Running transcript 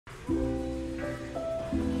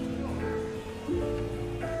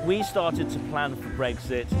we started to plan for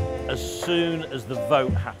Brexit as soon as the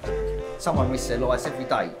vote happened. Someone risks their lives every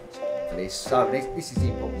day for this, so this is the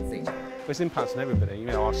important thing. It's impacting everybody, you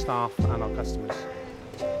know, our staff and our customers.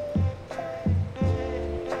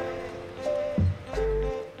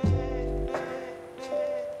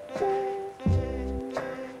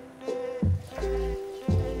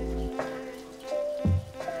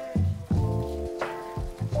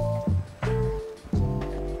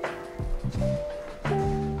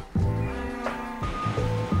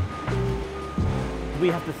 We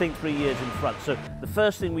have to think 3 years in front. So the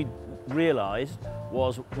first thing we realised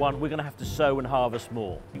was, one, we're going to have to sow and harvest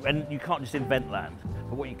more. And you can't just invent land.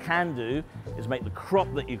 But what you can do is make the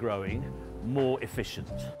crop that you're growing more efficient.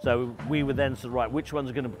 So we were then sort of, right, which ones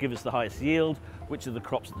are going to give us the highest yield? Which are the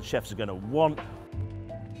crops that the chefs are going to want?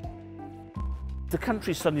 The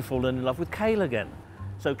country's suddenly fallen in love with kale again.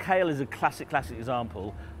 So kale is a classic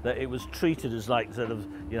example that it was treated as like sort of,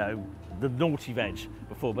 you know, the naughty veg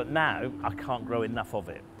before, but now I can't grow enough of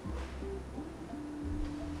it.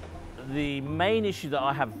 The main issue that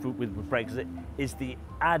I have with Brexit is the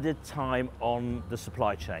added time on the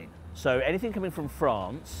supply chain. So anything coming from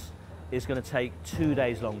France is going to take 2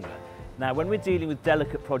 days longer. Now, when we're dealing with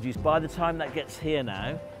delicate produce, by the time that gets here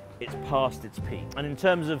now, it's past its peak. And in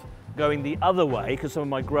terms of going the other way, because some of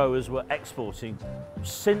my growers were exporting,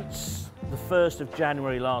 since the 1st of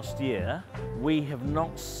January last year, we have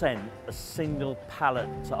not sent a single pallet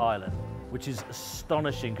to Ireland, which is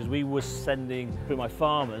astonishing because we were sending, through my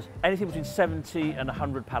farmers, anything between 70 and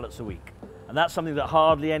 100 pallets a week. And that's something that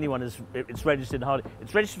hardly anyone is, it's registered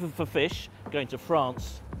for fish, going to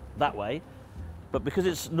France that way, but because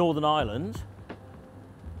it's Northern Ireland,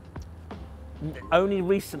 only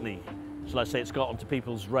recently, shall I say, it's got onto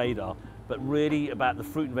people's radar, but really about the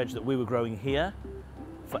fruit and veg that we were growing here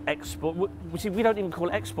for export. We don't even call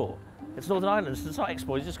it export. It's Northern Ireland, so it's not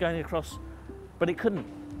export, it's just going across, but it couldn't.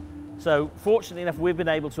 So fortunately enough, we've been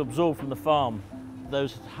able to absorb from the farm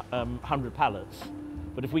those 100 pallets,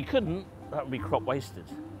 but if we couldn't, that would be crop wasted.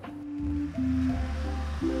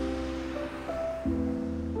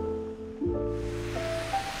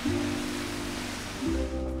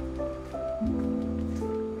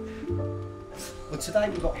 Well, today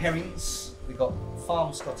we've got herrings, we've got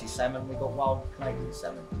farm Scottish salmon, we've got wild Canadian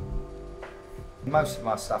salmon. Most of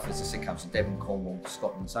my stuff, as I said, comes from Devon, Cornwall,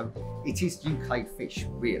 Scotland, so it is UK fish,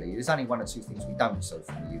 really. There's only 1 or 2 things we don't sell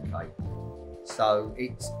from the UK. So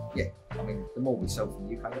it's, yeah, I mean, the more we sell from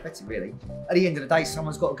the UK, the better, really. At the end of the day,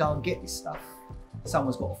 someone's got to go and get this stuff.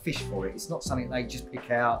 Someone's got to fish for it. It's not something they just pick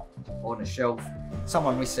out on a shelf.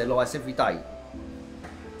 Someone risks their lives every day.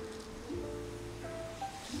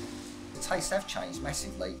 The tastes have changed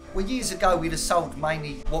massively. Well, years ago, we'd have sold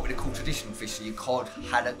mainly what we'd call traditional fish, so your cod,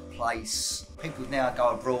 haddock, plaice. People now go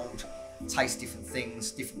abroad, taste different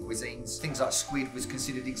things, different cuisines. Things like squid was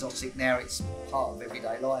considered exotic, now it's part of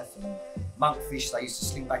everyday life. And monkfish, they used to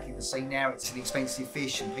sling back in the sea, now it's an expensive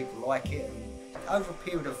fish and people like it. And over a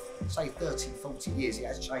period of, say, 30, 40 years, it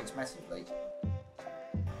has changed massively.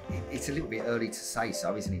 It's a little bit early to say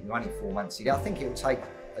so, isn't it? We're only 4 months in. I think it will take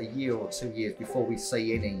a year or 2 years before we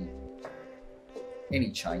see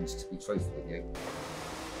any change, to be truthful with you.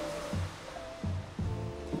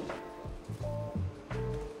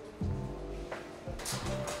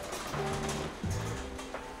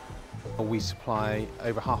 We supply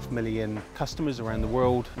over 500,000 customers around the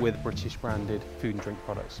world with British branded food and drink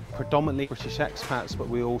products. Predominantly British expats, but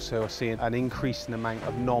we also are seeing an increasing amount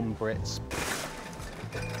of non-Brits.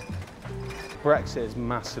 Brexit has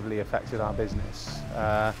massively affected our business.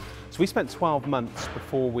 So we spent 12 months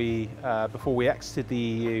before we exited the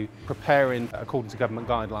EU preparing according to government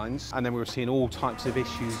guidelines, and then we were seeing all types of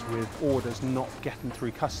issues with orders not getting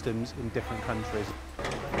through customs in different countries.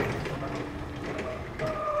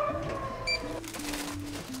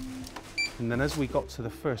 And then as we got to the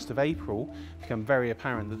 1st of April, it became very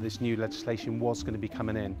apparent that this new legislation was going to be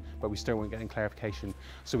coming in, but we still weren't getting clarification.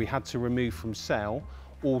 So we had to remove from sale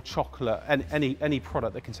all chocolate and any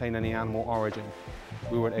product that contained any animal origin.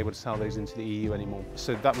 We weren't able to sell those into the EU anymore.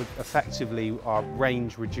 So that would effectively, our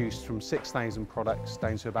range reduced from 6,000 products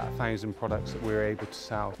down to about 1,000 products that we were able to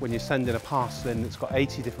sell. When you're sending a parcel in that's got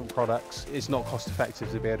 80 different products, it's not cost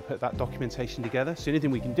effective to be able to put that documentation together. So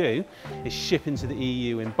anything we can do is ship into the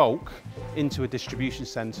EU in bulk, into a distribution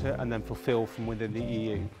centre, and then fulfil from within the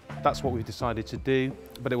EU. That's what we've decided to do,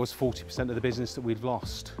 but it was 40% of the business that we'd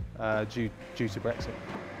lost due to Brexit.